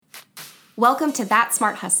Welcome to That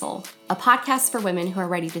Smart Hustle, a podcast for women who are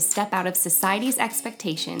ready to step out of society's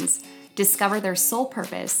expectations, discover their soul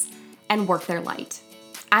purpose, and work their light.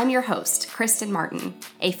 I'm your host, Kristen Martin,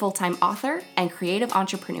 a full-time author and creative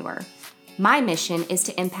entrepreneur. My mission is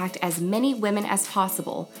to impact as many women as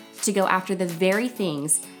possible to go after the very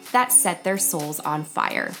things that set their souls on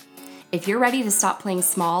fire. If you're ready to stop playing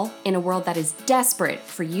small in a world that is desperate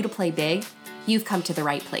for you to play big, you've come to the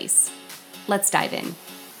right place. Let's dive in.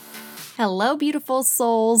 Hello, beautiful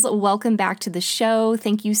souls. Welcome back to the show.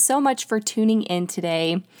 Thank you so much for tuning in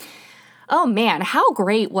today. Oh man, how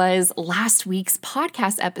great was last week's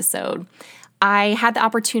podcast episode? I had the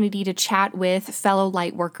opportunity to chat with fellow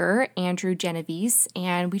lightworker Andrew Genovese,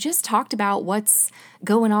 and we just talked about what's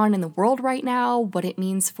going on in the world right now, what it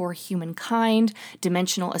means for humankind,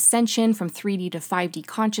 dimensional ascension from 3D to 5D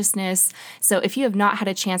consciousness. So if you have not had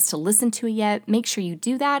a chance to listen to it yet, make sure you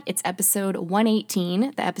do that. It's episode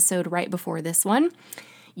 118, the episode right before this one.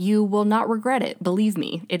 You will not regret it. Believe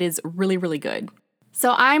me, it is really, really good.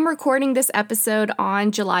 So I'm recording this episode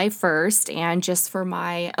on July 1st, and just for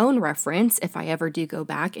my own reference, if I ever do go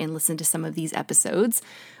back and listen to some of these episodes,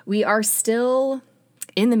 we are still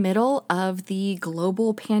in the middle of the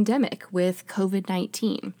global pandemic with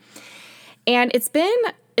COVID-19. And it's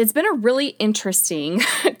been a really interesting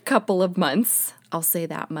couple of months, I'll say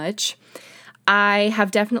that much. I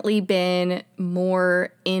have definitely been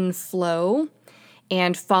more in flow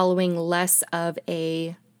and following less of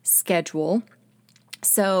a schedule.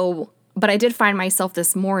 But I did find myself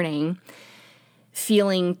this morning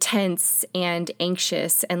feeling tense and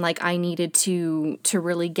anxious and like I needed to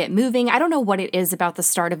really get moving. I don't know what it is about the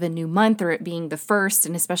start of a new month or it being the first,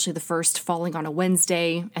 and especially the first falling on a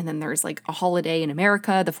Wednesday. And then there's like a holiday in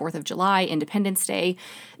America, the 4th of July, Independence Day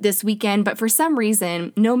this weekend. But for some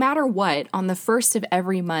reason, no matter what, on the first of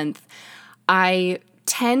every month, I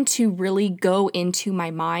tend to really go into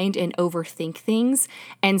my mind and overthink things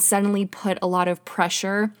and suddenly put a lot of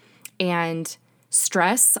pressure and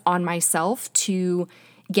stress on myself to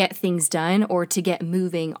get things done or to get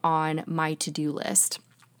moving on my to-do list.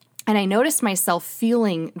 And I noticed myself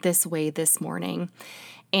feeling this way this morning,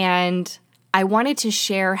 and I wanted to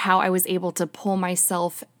share how I was able to pull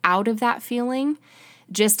myself out of that feeling,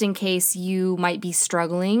 just in case you might be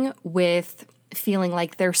struggling with feeling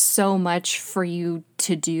like there's so much for you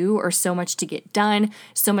to do or so much to get done,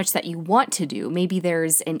 so much that you want to do. Maybe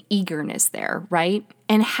there's an eagerness there, right?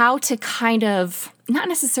 And how to kind of not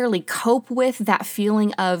necessarily cope with that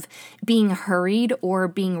feeling of being hurried or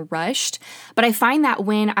being rushed. But I find that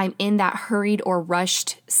when I'm in that hurried or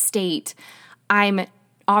rushed state, I'm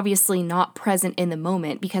obviously not present in the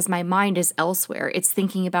moment because my mind is elsewhere. It's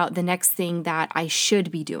thinking about the next thing that I should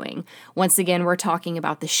be doing. Once again, we're talking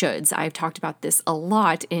about the shoulds. I've talked about this a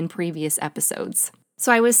lot in previous episodes.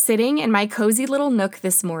 So I was sitting in my cozy little nook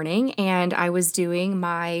this morning and I was doing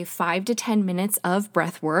my 5 to 10 minutes of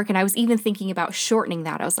breath work. And I was even thinking about shortening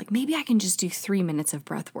that. I was like, maybe I can just do 3 minutes of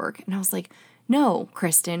breath work. And I was like, no,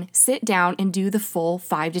 Kristen, sit down and do the full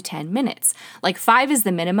 5 to 10 minutes. Like 5 is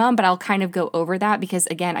the minimum, but I'll kind of go over that because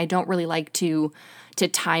again, I don't really like to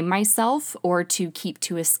time myself or to keep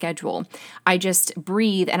to a schedule. I just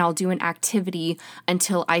breathe and I'll do an activity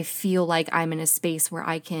until I feel like I'm in a space where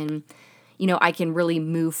I can really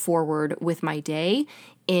move forward with my day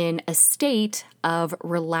in a state of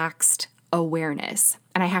relaxed awareness.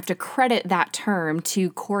 And I have to credit that term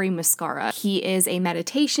to Cory Muscara. He is a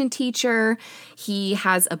meditation teacher. He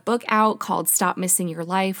has a book out called Stop Missing Your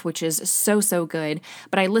Life, which is so, so good.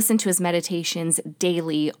 But I listen to his meditations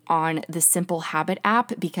daily on the Simple Habit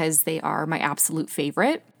app because they are my absolute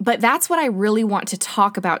favorite. But that's what I really want to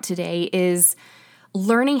talk about today is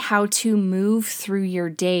learning how to move through your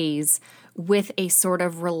days with a sort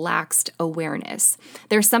of relaxed awareness.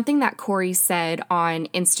 There's something that Cory said on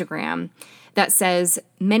Instagram that says,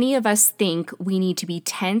 many of us think we need to be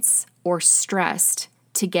tense or stressed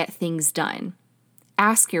to get things done.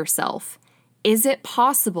 Ask yourself, is it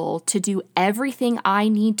possible to do everything I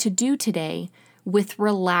need to do today with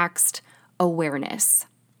relaxed awareness?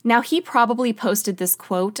 Now, he probably posted this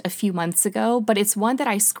quote a few months ago, but it's one that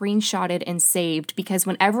I screenshotted and saved because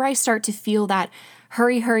whenever I start to feel that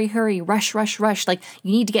hurry, hurry, hurry, rush, rush, rush, like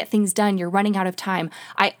you need to get things done, you're running out of time,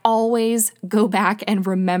 I always go back and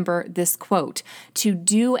remember this quote, to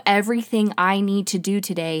do everything I need to do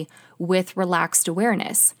today with relaxed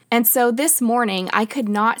awareness. And so this morning, I could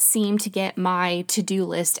not seem to get my to-do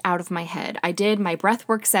list out of my head. I did my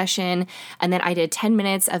breathwork session, and then I did 10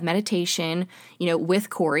 minutes of meditation, with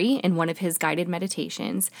Cory in one of his guided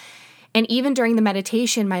meditations. And even during the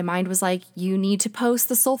meditation, my mind was like, you need to post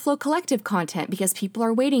the Soulflow Collective content because people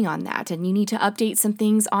are waiting on that. And you need to update some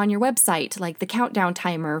things on your website, like the countdown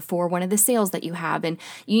timer for one of the sales that you have. And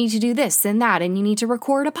you need to do this and that. And you need to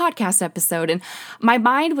record a podcast episode. And my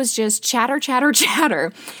mind was just chatter, chatter,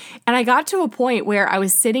 chatter. And I got to a point where I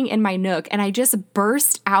was sitting in my nook and I just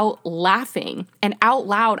burst out laughing. And out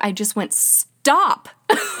loud, I just went, stop,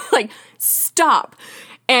 like, stop.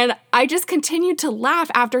 And I just continued to laugh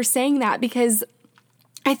after saying that because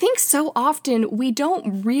I think so often we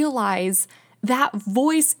don't realize that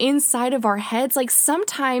voice inside of our heads. Like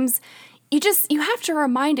sometimes you have to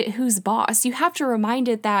remind it who's boss. You have to remind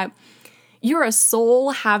it that you're a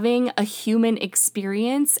soul having a human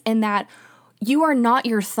experience and that you are not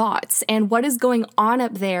your thoughts. And what is going on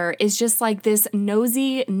up there is just like this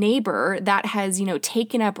nosy neighbor that has,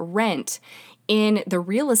 taken up rent in the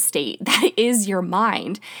real estate that is your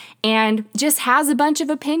mind and just has a bunch of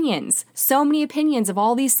opinions, so many opinions of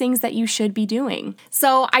all these things that you should be doing.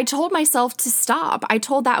 So I told myself to stop. I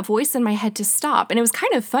told that voice in my head to stop. And it was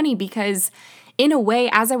kind of funny because in a way,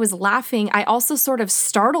 as I was laughing, I also sort of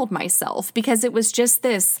startled myself because it was just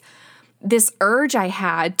this urge I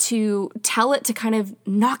had to tell it to kind of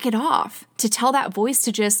knock it off, to tell that voice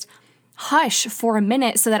to just hush for a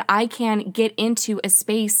minute so that I can get into a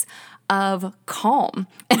space of calm.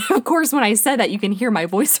 And of course, when I said that, you can hear my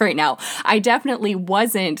voice right now. I definitely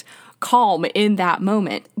wasn't calm in that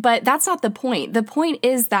moment, but that's not the point. The point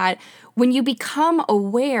is that when you become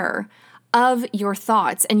aware of your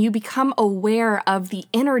thoughts and you become aware of the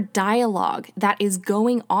inner dialogue that is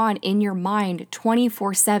going on in your mind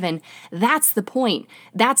 24/7, that's the point.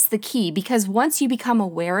 That's the key, because once you become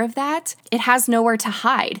aware of that, it has nowhere to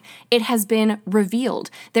hide. It has been revealed.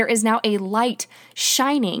 There is now a light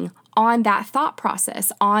shining on that thought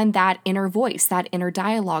process, on that inner voice, that inner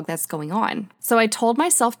dialogue that's going on. So I told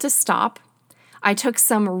myself to stop. I took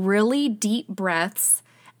some really deep breaths,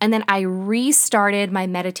 and then I restarted my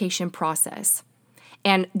meditation process.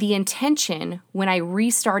 And the intention when I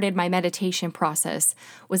restarted my meditation process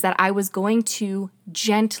was that I was going to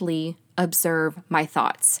gently observe my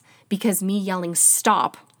thoughts, because me yelling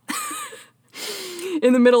stop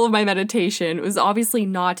in the middle of my meditation was obviously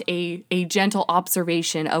not a gentle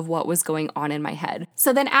observation of what was going on in my head.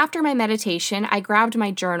 So then after my meditation, I grabbed my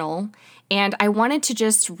journal and I wanted to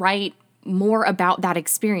just write more about that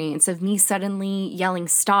experience of me suddenly yelling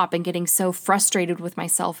stop and getting so frustrated with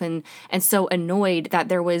myself and so annoyed that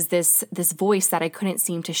there was this voice that I couldn't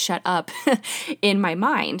seem to shut up in my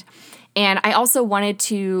mind. And I also wanted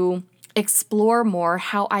to explore more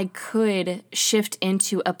how I could shift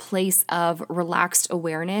into a place of relaxed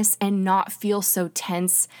awareness and not feel so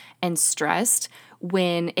tense and stressed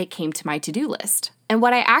when it came to my to-do list. And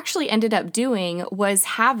what I actually ended up doing was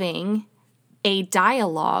having a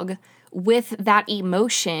dialogue with that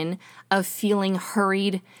emotion of feeling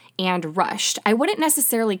hurried and rushed. I wouldn't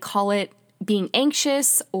necessarily call it being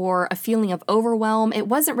anxious or a feeling of overwhelm. It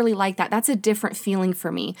wasn't really like that. That's a different feeling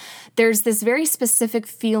for me. There's this very specific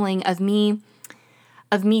feeling of me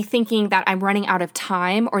thinking that I'm running out of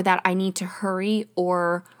time or that I need to hurry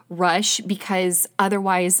or rush because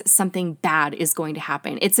otherwise something bad is going to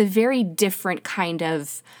happen. It's a very different kind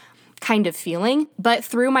of feeling. But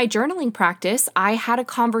through my journaling practice, I had a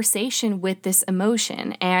conversation with this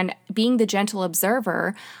emotion, and being the gentle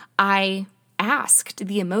observer, I asked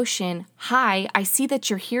the emotion, "Hi, I see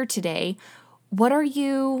that you're here today. What are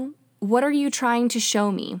you trying to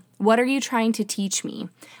show me? What are you trying to teach me?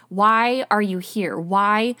 Why are you here?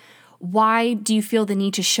 Why do you feel the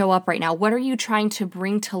need to show up right now? What are you trying to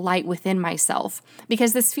bring to light within myself?"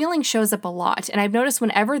 Because this feeling shows up a lot. And I've noticed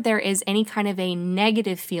whenever there is any kind of a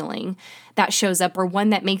negative feeling that shows up, or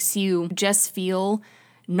one that makes you just feel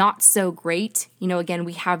not so great, again,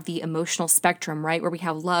 we have the emotional spectrum, right? Where we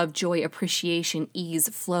have love, joy, appreciation, ease,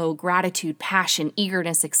 flow, gratitude, passion,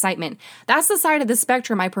 eagerness, excitement. That's the side of the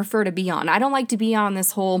spectrum I prefer to be on. I don't like to be on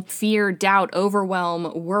this whole fear, doubt,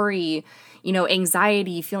 overwhelm, worry,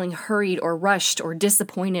 anxiety, feeling hurried or rushed or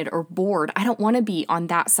disappointed or bored. I don't want to be on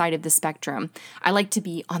that side of the spectrum. I like to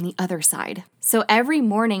be on the other side. So every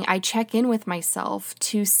morning I check in with myself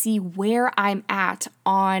to see where I'm at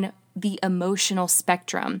on the emotional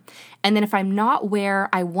spectrum. And then if I'm not where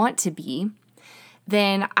I want to be,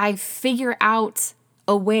 then I figure out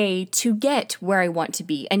a way to get where I want to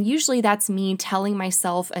be. And usually that's me telling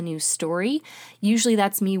myself a new story. Usually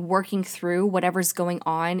that's me working through whatever's going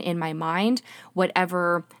on in my mind,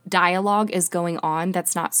 whatever dialogue is going on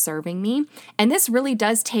that's not serving me. And this really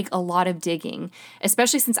does take a lot of digging,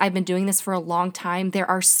 especially since I've been doing this for a long time. There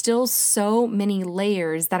are still so many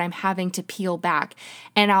layers that I'm having to peel back.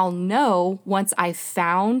 And I'll know once I've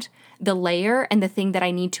found the layer and the thing that I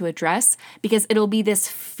need to address, because it'll be this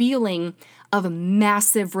feeling of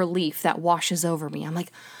massive relief that washes over me. I'm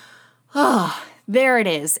like, oh, there it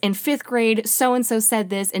is. In 5th grade, so-and-so said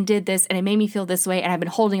this and did this, and it made me feel this way, and I've been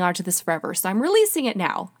holding on to this forever. So I'm releasing it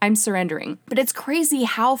now. I'm surrendering. But it's crazy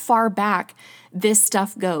how far back this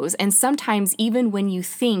stuff goes. And sometimes even when you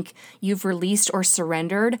think you've released or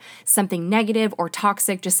surrendered something negative or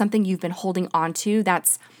toxic, just something you've been holding on to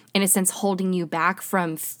that's in a sense holding you back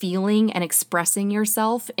from feeling and expressing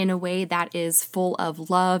yourself in a way that is full of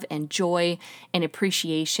love and joy and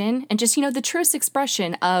appreciation and just, the truest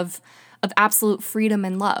expression of absolute freedom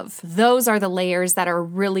and love. Those are the layers that are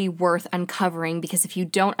really worth uncovering, because if you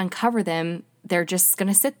don't uncover them, they're just going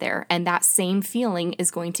to sit there and that same feeling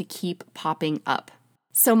is going to keep popping up.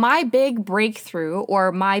 So my big breakthrough,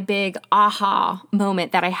 or my big aha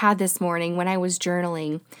moment that I had this morning when I was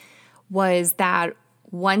journaling, was that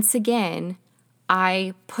once again,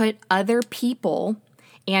 I put other people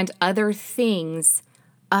and other things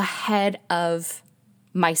ahead of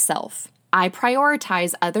myself. I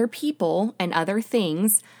prioritize other people and other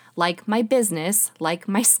things, like my business, like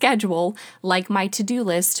my schedule, like my to-do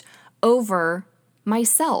list, over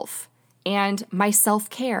myself and my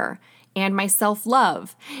self-care and my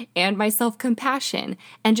self-love and my self-compassion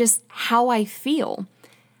and just how I feel.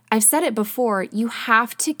 I've said it before, you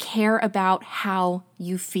have to care about how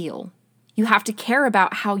you feel. You have to care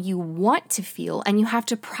about how you want to feel, and you have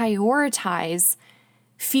to prioritize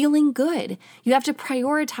feeling good. You have to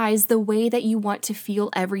prioritize the way that you want to feel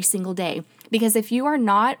every single day. Because if you are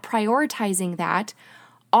not prioritizing that,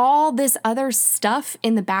 all this other stuff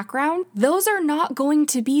in the background, those are not going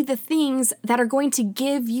to be the things that are going to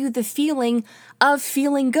give you the feeling of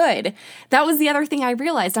feeling good. That was the other thing I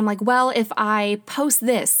realized. I'm like, well, if I post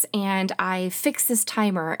this and I fix this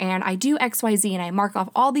timer and I do XYZ and I mark off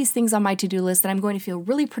all these things on my to-do list, then I'm going to feel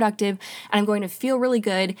really productive and I'm going to feel really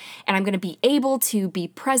good and I'm going to be able to be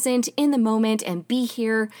present in the moment and be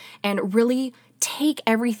here and really take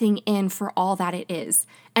everything in for all that it is.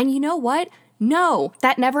 And you know what? No,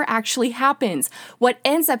 that never actually happens. What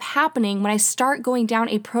ends up happening when I start going down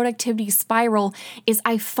a productivity spiral is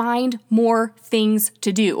I find more things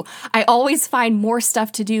to do. I always find more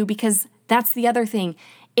stuff to do, because that's the other thing.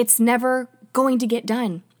 It's never going to get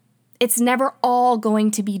done. It's never all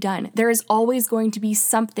going to be done. There is always going to be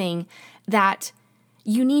something that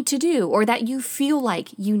you need to do or that you feel like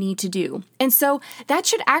you need to do. And so that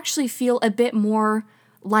should actually feel a bit more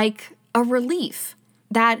like a relief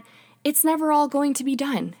that it's never all going to be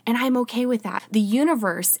done, and I'm okay with that. The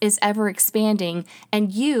universe is ever expanding,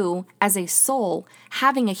 and you, as a soul,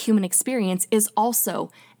 having a human experience is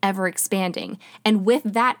also ever expanding. And with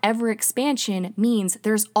that ever expansion means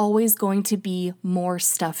there's always going to be more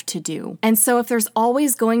stuff to do. And so if there's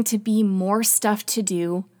always going to be more stuff to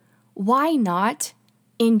do, why not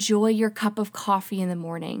enjoy your cup of coffee in the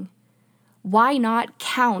morning? Why not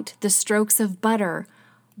count the strokes of butter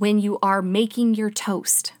when you are making your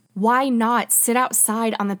toast? Why not sit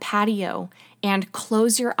outside on the patio and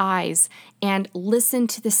close your eyes and listen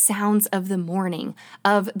to the sounds of the morning,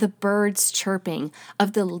 of the birds chirping,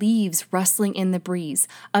 of the leaves rustling in the breeze,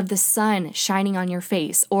 of the sun shining on your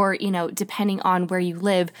face, or, depending on where you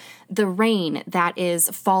live, the rain that is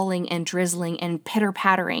falling and drizzling and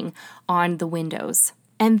pitter-pattering on the windows.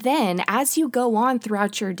 And then as you go on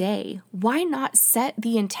throughout your day, why not set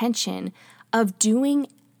the intention of doing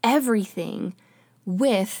everything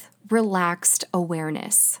with relaxed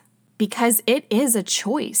awareness? Because it is a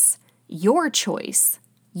choice, your choice.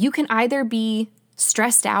 You can either be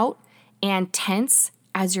stressed out and tense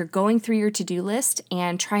as you're going through your to-do list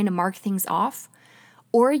and trying to mark things off,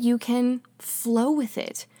 or you can flow with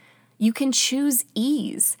it. You can choose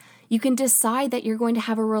ease. You can decide that you're going to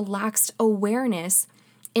have a relaxed awareness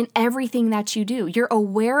in everything that you do. You're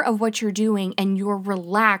aware of what you're doing and you're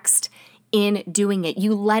relaxed in doing it.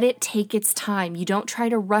 You let it take its time. You don't try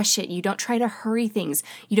to rush it. You don't try to hurry things.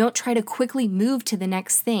 You don't try to quickly move to the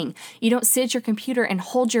next thing. You don't sit at your computer and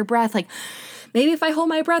hold your breath like, maybe if I hold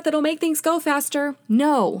my breath, it'll make things go faster.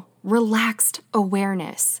 No, relaxed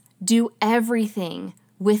awareness. Do everything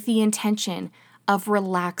with the intention of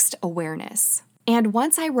relaxed awareness. And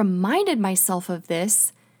once I reminded myself of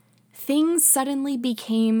this, things suddenly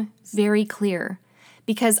became very clear.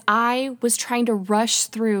 because I was trying to rush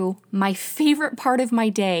through my favorite part of my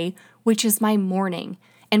day, which is my morning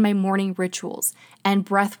and my morning rituals and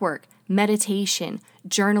breath work, meditation,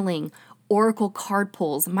 journaling, oracle card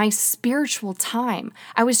pulls, my spiritual time.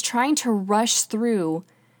 I was trying to rush through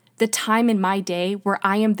the time in my day where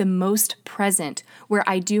I am the most present, where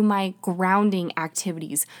I do my grounding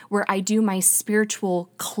activities, where I do my spiritual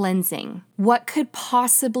cleansing. What could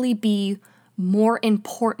possibly be more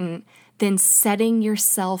important than setting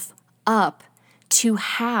yourself up to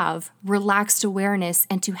have relaxed awareness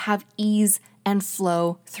and to have ease and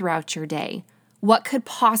flow throughout your day? What could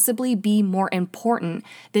possibly be more important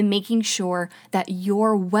than making sure that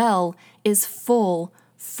your well is full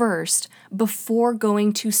first before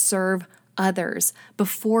going to serve others,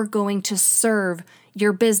 before going to serve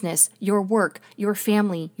your business, your work, your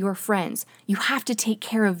family, your friends? You have to take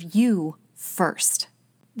care of you first.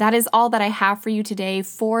 That is all that I have for you today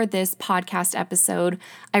for this podcast episode.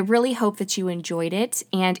 I really hope that you enjoyed it.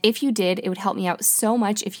 And if you did, it would help me out so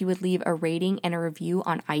much if you would leave a rating and a review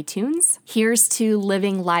on iTunes. Here's to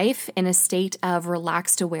living life in a state of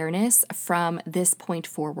relaxed awareness from this point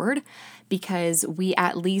forward, because we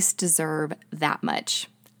at least deserve that much.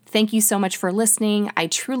 Thank you so much for listening. I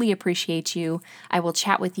truly appreciate you. I will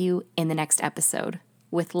chat with you in the next episode.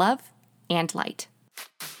 With love and light.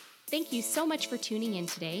 Thank you so much for tuning in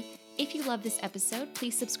today. If you love this episode,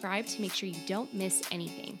 please subscribe to make sure you don't miss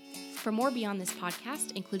anything. For more beyond this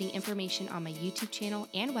podcast, including information on my YouTube channel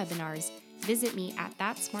and webinars, visit me at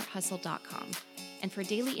thatsmarthustle.com. And for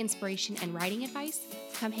daily inspiration and writing advice,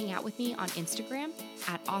 come hang out with me on Instagram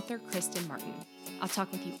at author Kristen Martin. I'll talk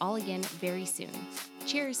with you all again very soon.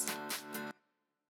 Cheers!